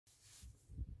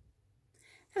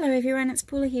Hello everyone, it's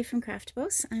Paula here from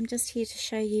Craftables. I'm just here to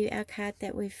show you our card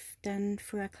that we've done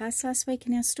for our class last week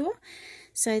in our store.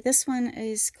 So this one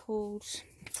is called,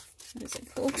 what is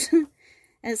it called?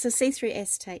 It's a see-through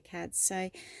acetate card. So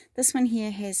this one here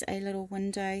has a little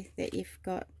window that you've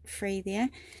got free there,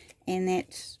 and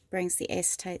that brings the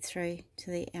acetate through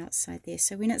to the outside there.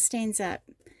 So when it stands up,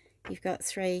 you've got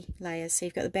three layers. So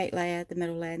you've got the back layer, the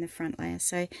middle layer and the front layer.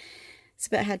 So it's a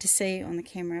bit hard to see on the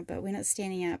camera, but when it's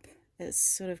standing up, it's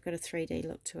sort of got a 3D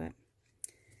look to it.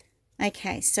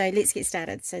 Okay, so let's get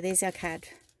started. So there's our card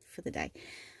for the day.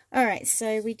 Alright,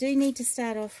 so we do need to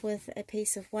start off with a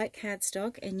piece of white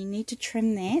cardstock, and you need to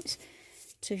trim that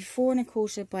to 4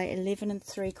 1/4 by 11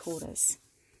 3/4.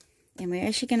 And we're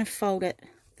actually going to fold it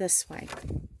this way.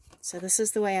 So this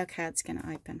is the way our card's going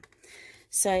to open.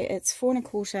 So it's 4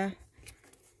 1/4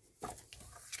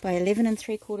 by 11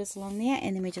 3/4 along there,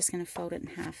 and then we're just going to fold it in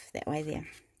half that way there.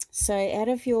 So out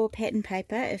of your pattern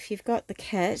paper, if you've got the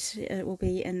kit, it will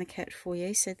be in the kit for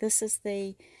you. So this is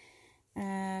the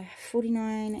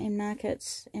 49 and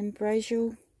Market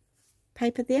ambrosial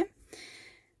paper there,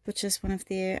 which is one of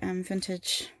their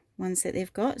vintage ones that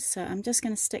they've got. So I'm just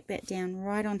going to stick that down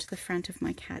right onto the front of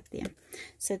my card there.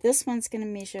 So this one's going to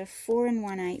measure 4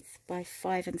 1/8 by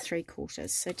 5 3/4,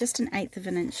 so just 1/8 of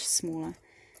an inch smaller.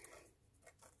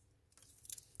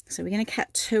 So we're going to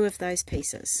cut 2 of those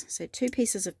pieces. So 2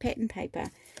 pieces of pattern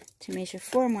paper to measure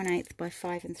 4 1/8 by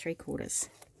 5 3/4.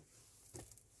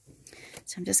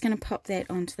 So I'm just going to pop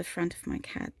that onto the front of my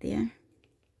card there.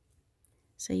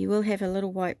 So you will have a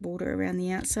little white border around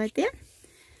the outside there,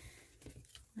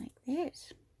 like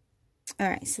that.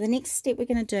 Alright, so the next step we're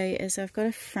going to do is I've got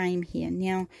a frame here.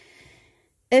 Now,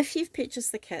 if you've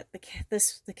purchased the kit, the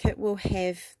kit will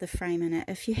have the frame in it.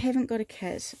 If you haven't got a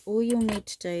kit, all you'll need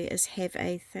to do is have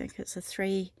I think it's a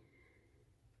 3-inch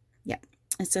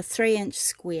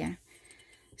square.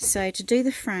 So to do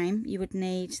the frame, you would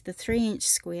need the 3-inch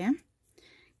square,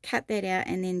 cut that out,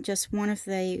 and then just one of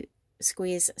the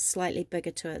squares slightly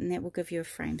bigger to it, and that will give you a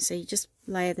frame. So you just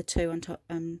layer the two on top,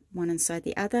 one inside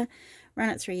the other, run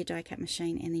it through your die cut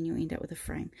machine, and then you'll end up with a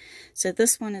frame. So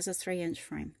this one is a 3-inch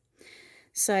frame.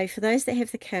 So for those that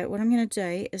have the kit, what I'm going to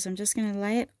do is I'm just going to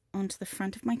lay it onto the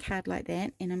front of my card like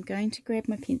that, and I'm going to grab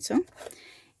my pencil,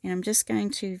 and I'm just going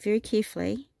to very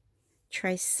carefully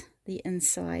trace the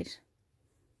inside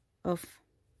of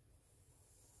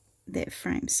that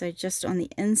frame. So just on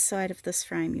the inside of this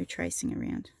frame you're tracing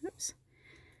around. Oops.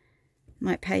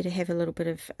 Might pay to have a little bit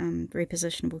of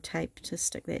repositionable tape to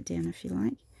stick that down if you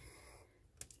like.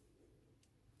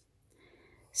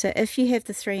 So if you have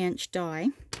the 3-inch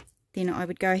die, then I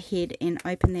would go ahead and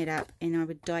open that up, and I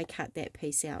would die cut that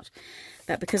piece out.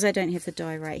 But because I don't have the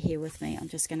die right here with me, I'm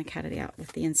just going to cut it out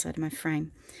with the inside of my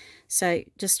frame. So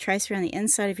just trace around the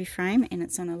inside of your frame, and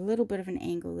it's on a little bit of an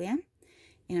angle there.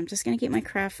 And I'm just going to get my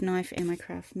craft knife and my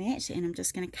craft mat, and I'm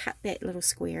just going to cut that little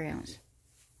square out.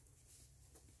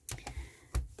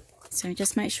 So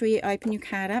just make sure you open your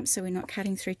card up so we're not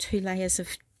cutting through 2 layers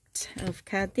of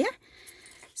card there.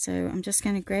 So I'm just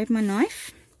going to grab my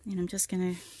knife, and I'm just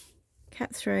going to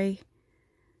cut through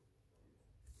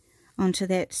onto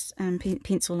that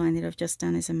pencil line that I've just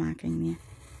done as a marking there.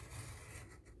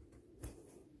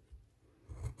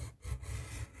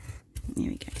 There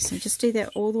we go. So just do that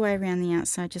all the way around the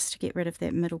outside, just to get rid of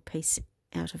that middle piece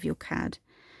out of your card,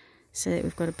 so that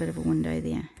we've got a bit of a window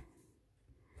there.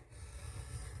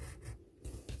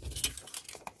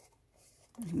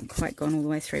 I haven't quite gone all the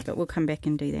way through, but we'll come back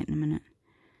and do that in a minute.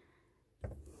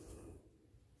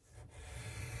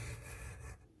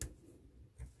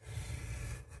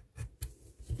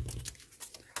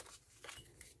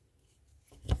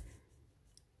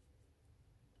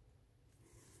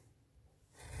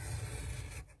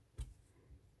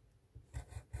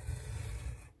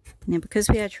 Now, because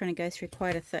we are trying to go through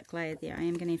quite a thick layer there, I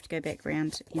am going to have to go back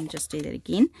around and just do that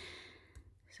again.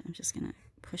 So I'm just going to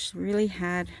push really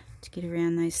hard to get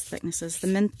around those thicknesses.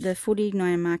 The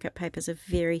 49 Market papers are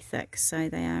very thick, so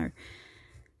they are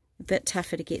a bit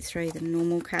tougher to get through than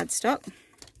normal cardstock.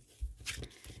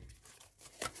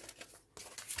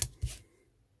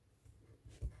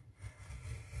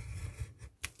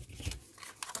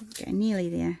 Go nearly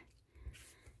there.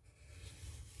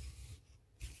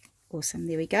 Awesome,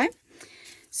 there we go.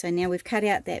 So now we've cut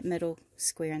out that middle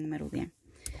square in the middle there.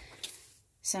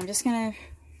 So I'm just going to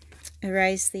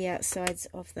erase the outsides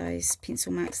of those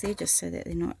pencil marks there, just so that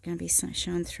they're not going to be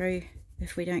shown through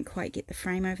if we don't quite get the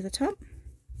frame over the top.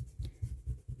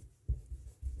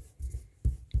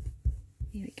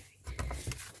 There we go.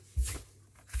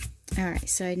 Alright,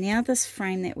 so now this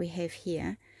frame that we have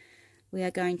here, we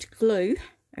are going to glue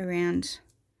around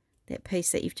that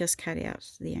piece that you've just cut out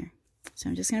there. So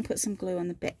I'm just going to put some glue on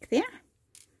the back there.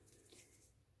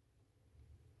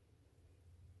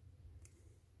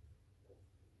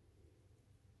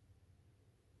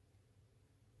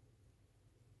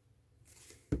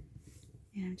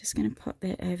 And I'm just going to pop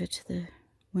that over to the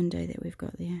window that we've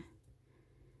got there.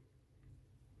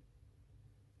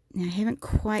 Now I haven't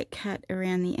quite cut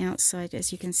around the outside,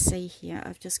 as you can see here.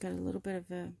 I've just got a little bit of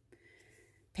a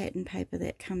pattern paper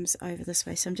that comes over this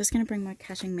way. So I'm just going to bring my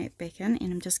cutting mat back in,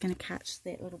 and I'm just going to cut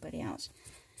that little bit out.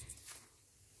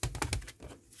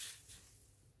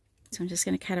 So I'm just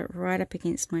going to cut it right up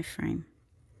against my frame.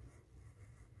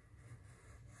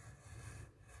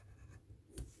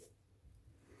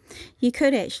 You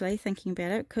could actually, thinking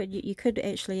about it, you could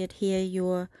actually adhere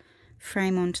your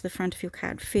frame onto the front of your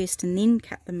card first and then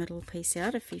cut the middle piece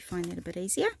out if you find that a bit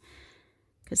easier,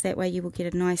 because that way you will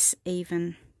get a nice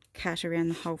even cut around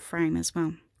the whole frame as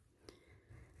well.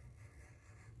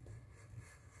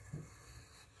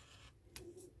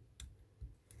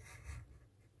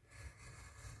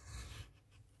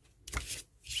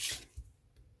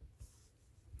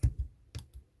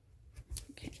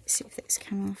 Okay, let's see if that's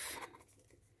come off.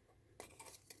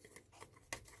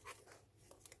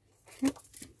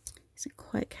 Isn't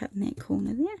quite cut in that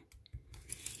corner there.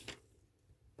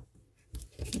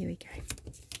 There we go.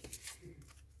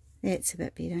 That's a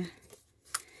bit better.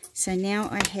 So now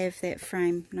I have that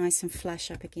frame nice and flush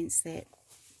up against that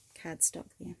cardstock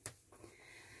there.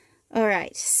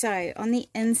 Alright, so on the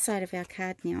inside of our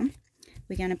card now,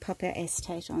 we're going to pop our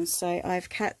acetate on. So I've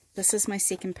cut, this is my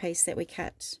second piece that we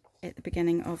cut at the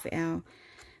beginning of our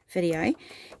video,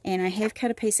 and I have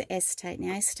cut a piece of acetate.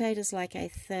 Now acetate is like a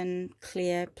thin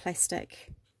clear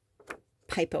plastic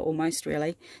paper almost,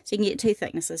 really, so you can get two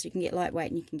thicknesses. You can get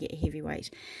lightweight and you can get heavyweight.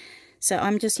 So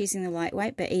I'm just using the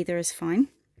lightweight, but either is fine.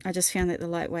 I just found that the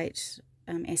lightweight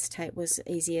acetate was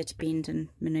easier to bend and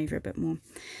maneuver a bit more.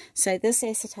 So this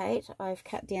acetate I've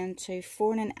cut down to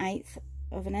 4 1/8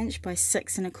 of an inch by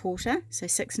 6 1/4, so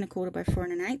 6 1/4 by 4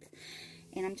 1/8,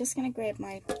 and I'm just going to grab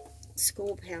my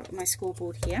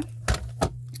scoreboard here,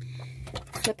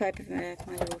 flip open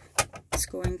my little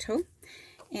scoring tool,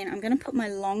 and I'm going to put my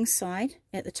long side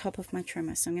at the top of my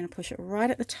trimmer. So I'm going to push it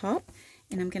right at the top,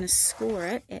 and I'm going to score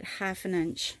it at 1/2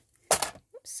 inch. Oops,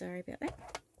 sorry about that.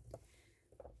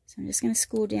 So I'm just going to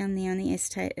score down there on the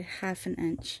acetate at 1/2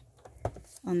 inch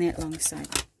on that long side.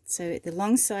 So the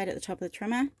long side at the top of the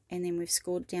trimmer, and then we've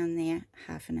scored down there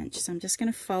 1/2 inch. So I'm just going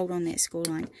to fold on that score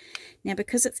line. Now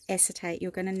because it's acetate,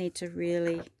 you're going to need to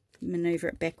really maneuver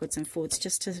it backwards and forwards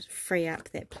just to free up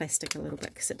that plastic a little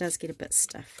bit, because it does get a bit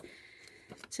stiff.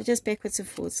 So just backwards and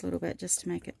forwards a little bit, just to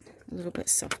make it a little bit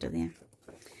softer there.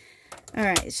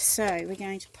 Alright, so we're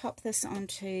going to pop this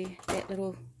onto that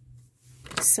little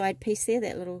side piece there,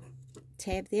 that little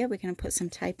tab there. We're going to put some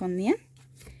tape on there.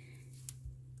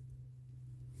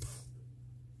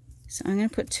 So I'm going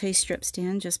to put 2 strips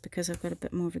down just because I've got a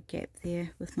bit more of a gap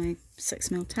there with my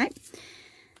 6mm tape.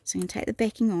 So I'm going to take the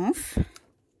backing off.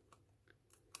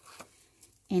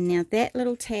 And now that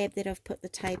little tab that I've put the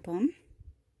tape on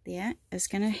there is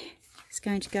going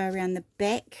to go around the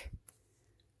back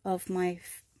of my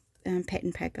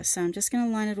pattern paper. So I'm just going to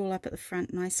line it all up at the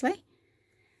front nicely.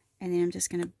 And then I'm just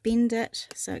going to bend it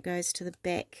so it goes to the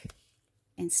back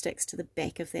and sticks to the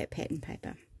back of that pattern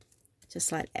paper.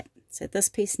 Just like that. So this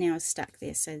piece now is stuck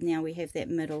there. So now we have that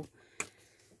middle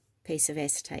piece of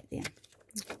acetate there.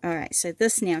 Alright, so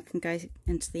this now can go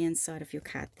into the inside of your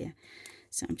card there.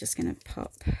 So I'm just going to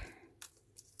pop.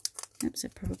 Oops, I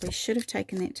probably should have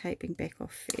taken that taping back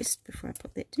off first before I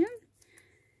put that down.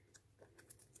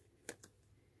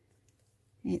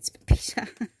 It's better.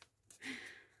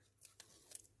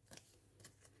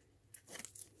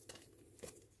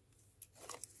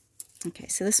 Okay,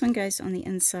 so this one goes on the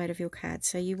inside of your card.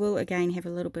 So you will again have a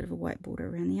little bit of a white border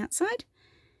around the outside.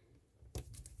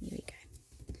 There we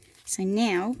go. So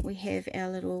now we have our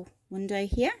little window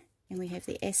here, and we have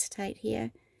the acetate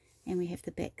here, and we have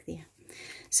the back there.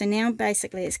 So now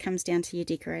basically it comes down to your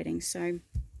decorating. So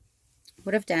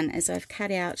what I've done is I've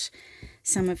cut out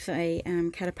some of the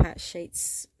cut apart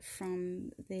sheets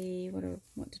from the,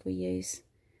 what did we use?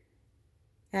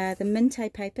 The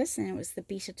Minte papers, and it was the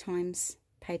Better Times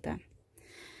paper.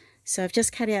 So I've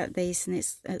just cut out these, and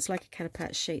it's like a cut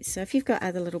apart sheet. So if you've got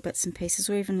other little bits and pieces,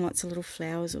 or even lots of little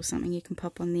flowers or something you can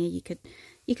pop on there, you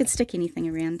could stick anything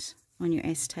around on your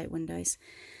acetate windows.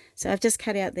 So I've just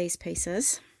cut out these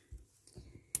pieces,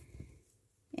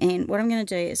 and what I'm going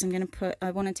to do is I'm going to put, I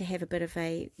wanted to have a bit of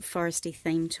a foresty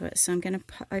theme to it, so I'm going to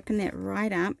open that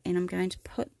right up, and I'm going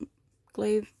to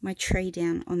glue my tree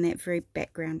down on that very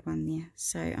background one there.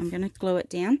 So I'm going to glue it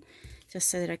down just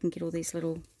so that I can get all these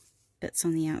little bits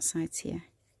on the outsides here.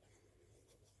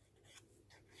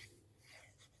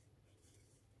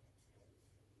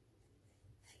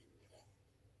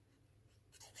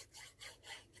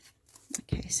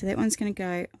 Okay, so that one's going to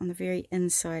go on the very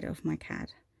inside of my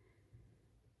card.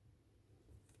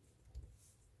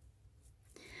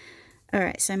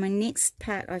 Alright, so my next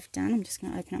part I've done, I'm just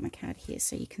going to open up my card here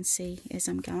so you can see as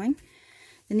I'm going.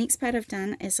 The next part I've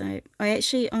done is I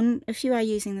actually, if you are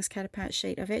using this cut apart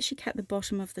sheet, I've actually cut the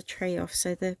bottom of the tree off,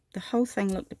 so the whole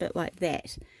thing looked a bit like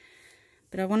that.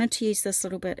 But I wanted to use this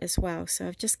little bit as well, so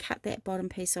I've just cut that bottom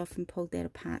piece off and pulled that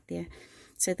apart there.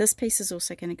 So this piece is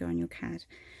also going to go on your card.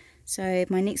 So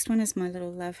my next one is my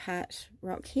little love heart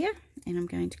rock here, and I'm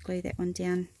going to glue that one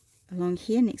down along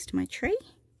here next to my tree.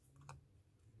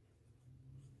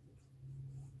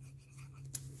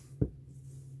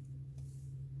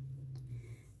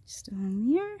 Just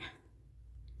along there.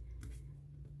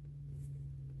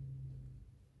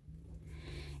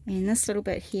 And this little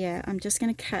bit here, I'm just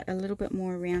going to cut a little bit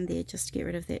more around there just to get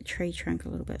rid of that tree trunk a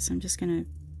little bit. So I'm just going to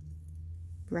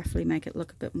roughly make it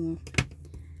look a bit more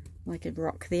like a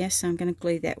rock there. So I'm going to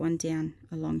glue that one down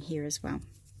along here as well.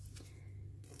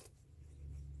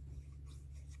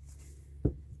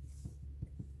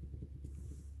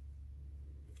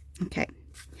 Okay,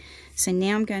 so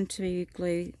now I'm going to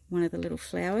glue one of the little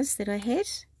flowers that I had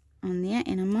on there,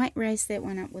 and I might raise that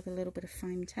one up with a little bit of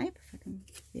foam tape if I can.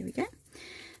 There we go.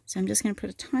 So I'm just going to put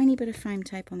a tiny bit of foam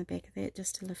tape on the back of that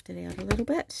just to lift it out a little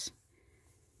bit.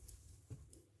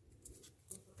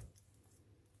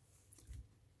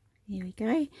 There we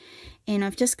go. And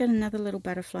I've just got another little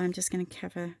butterfly. I'm just going to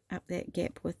cover up that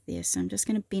gap with there. So I'm just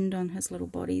going to bend on his little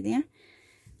body there.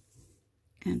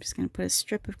 And I'm just going to put a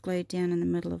strip of glue down in the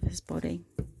middle of his body.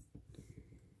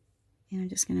 And I'm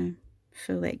just going to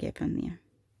fill that gap in there.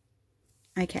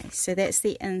 Okay, so that's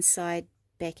the inside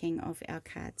backing of our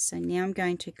card. So now I'm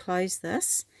going to close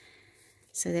this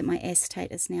so that my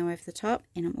acetate is now over the top,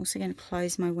 and I'm also going to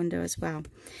close my window as well.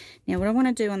 Now what I want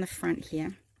to do on the front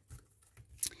here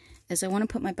is I want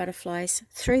to put my butterflies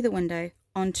through the window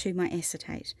onto my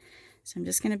acetate. So I'm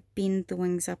just going to bend the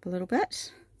wings up a little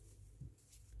bit,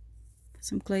 put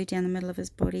some glue down the middle of his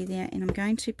body there, and I'm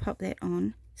going to pop that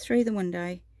on through the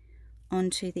window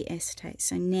onto the acetate.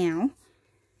 So now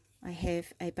I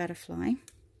have a butterfly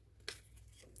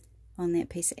on that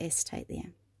piece of acetate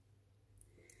there.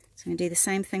 So I'm going to do the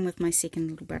same thing with my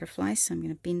second little butterfly. So I'm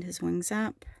going to bend his wings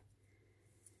up.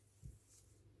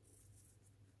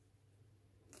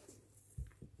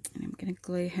 And I'm going to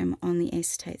glue him on the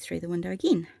acetate through the window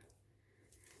again.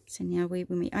 So now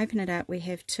when we open it up, we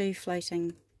have two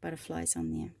floating butterflies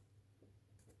on there.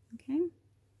 Okay.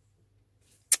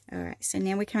 Alright, so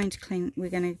now we're going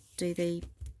to do the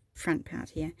front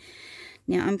part here.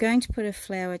 Now I'm going to put a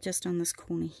flower just on this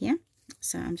corner here.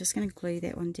 So I'm just going to glue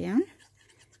that one down.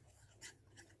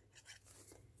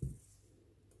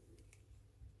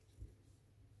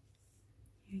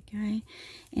 There we go.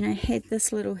 And I had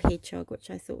this little hedgehog which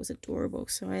I thought was adorable,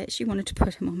 so I actually wanted to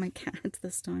put him on my card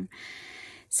this time.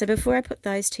 So before I put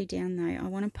those two down though, I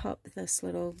want to pop this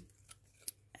little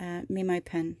memo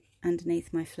pin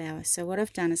underneath my flower. So what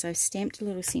I've done is I've stamped a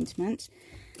little sentiment.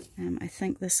 I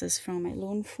think this is from a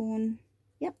Lawn Fawn,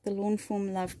 yep, the Lawn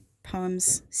Fawn Love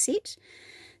Poems set.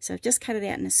 So I've just cut it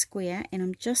out in a square, and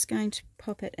I'm just going to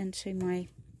pop it into my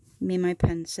memo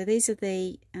pin. So these are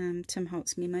the Tim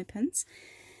Holtz memo pins.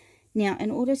 Now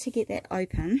in order to get that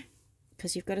open,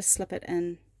 because you've got to slip it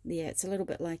in there, it's a little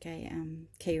bit like a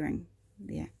key ring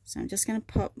there. So I'm just going to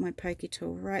pop my pokey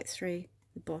tool right through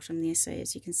the bottom there. So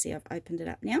as you can see, I've opened it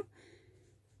up now.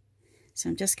 So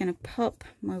I'm just going to pop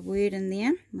my word in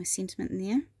there, my sentiment in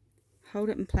there, hold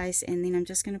it in place, and then I'm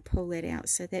just going to pull that out.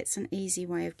 So that's an easy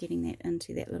way of getting that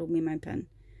into that little memo pin.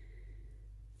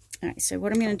 Alright, so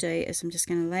what I'm going to do is I'm just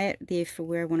going to lay it there for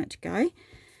where I want it to go. I'm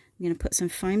going to put some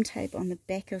foam tape on the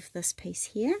back of this piece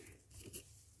here.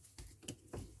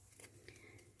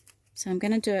 So I'm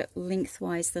going to do it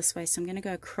lengthwise this way. So I'm going to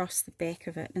go across the back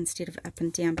of it instead of up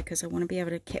and down, because I want to be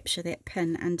able to capture that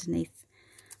pin underneath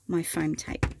my foam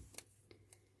tape.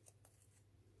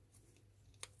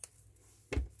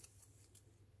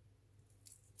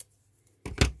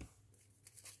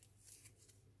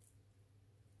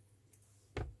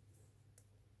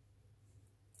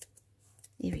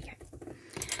 There we go.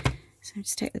 So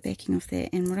just take the backing off there,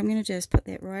 and what I'm going to do is put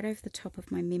that right over the top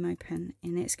of my memo pin,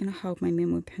 and that's going to hold my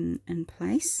memo pin in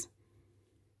place.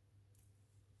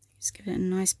 Just give it a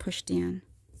nice push down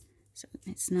so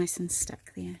it's nice and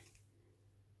stuck there.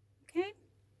 Okay.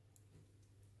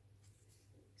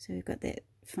 So we've got that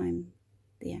foam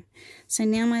there. So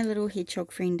now my little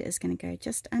hedgehog friend is going to go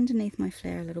just underneath my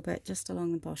flower a little bit, just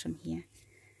along the bottom here.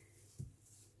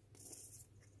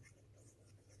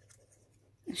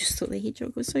 I just thought the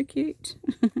hedgehog was so cute.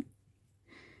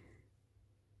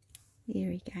 There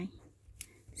we go.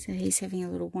 So he's having a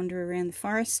little wander around the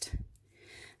forest.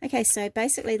 Okay, so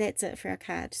basically that's it for our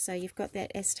card. So you've got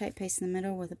that acetate piece in the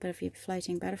middle with a bit of your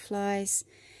floating butterflies,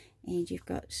 and you've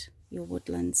got your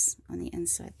woodlands on the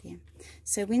inside there.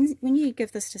 So when you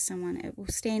give this to someone, it will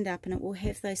stand up and it will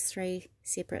have those 3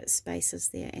 separate spaces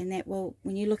there, and that will,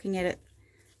 when you're looking at it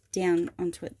down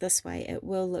onto it this way, it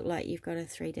will look like you've got a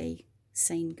 3D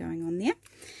scene going on there.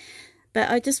 But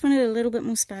I just wanted a little bit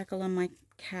more sparkle on my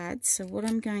card, so what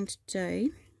I'm going to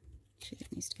do, actually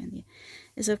that needs to go in there,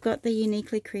 is I've got the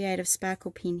Uniquely Creative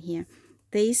Sparkle pen here.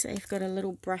 These have got a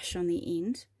little brush on the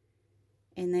end,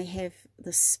 and they have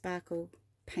the sparkle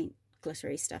paint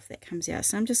glittery stuff that comes out.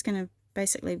 So I'm just going to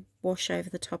basically wash over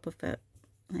the top of it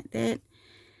like that.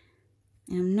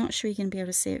 And I'm not sure you're going to be able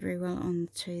to see it very well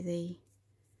onto the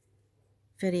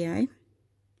video.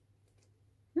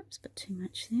 Oops, a bit too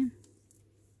much there.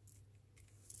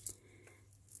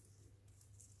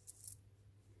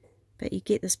 But you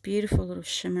get this beautiful little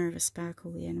shimmer of a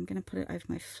sparkle there. And I'm going to put it over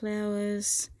my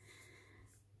flowers.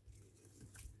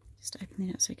 Just open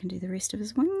that up so I can do the rest of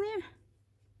his wing there.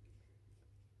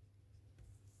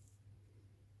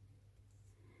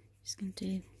 Just going to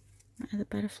do my other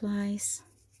butterflies.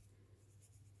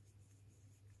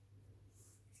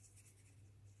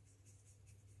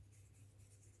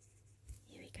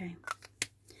 Here we go.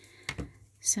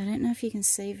 So I don't know if you can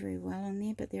see very well on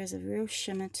there, but there is a real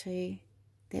shimmer to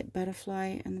that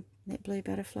butterfly and that blue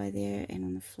butterfly there, and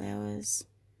on the flowers.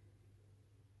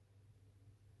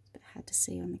 It's a bit hard to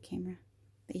see on the camera,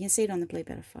 but you can see it on the blue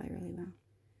butterfly really well.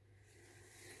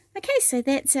 Okay, so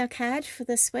that's our card for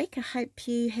this week. I hope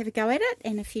you have a go at it,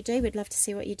 and if you do, we'd love to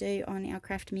see what you do on our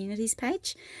Craft Immunities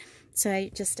page. So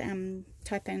just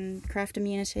type in Craft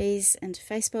Immunities into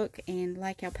Facebook and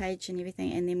like our page and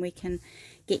everything, and then we can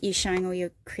get you showing all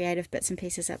your creative bits and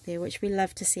pieces up there, which we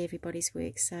love to see everybody's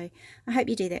work. So I hope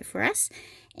you do that for us,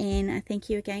 and I thank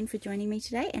you again for joining me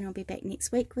today, and I'll be back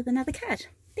next week with another card.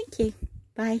 Thank you.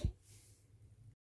 Bye.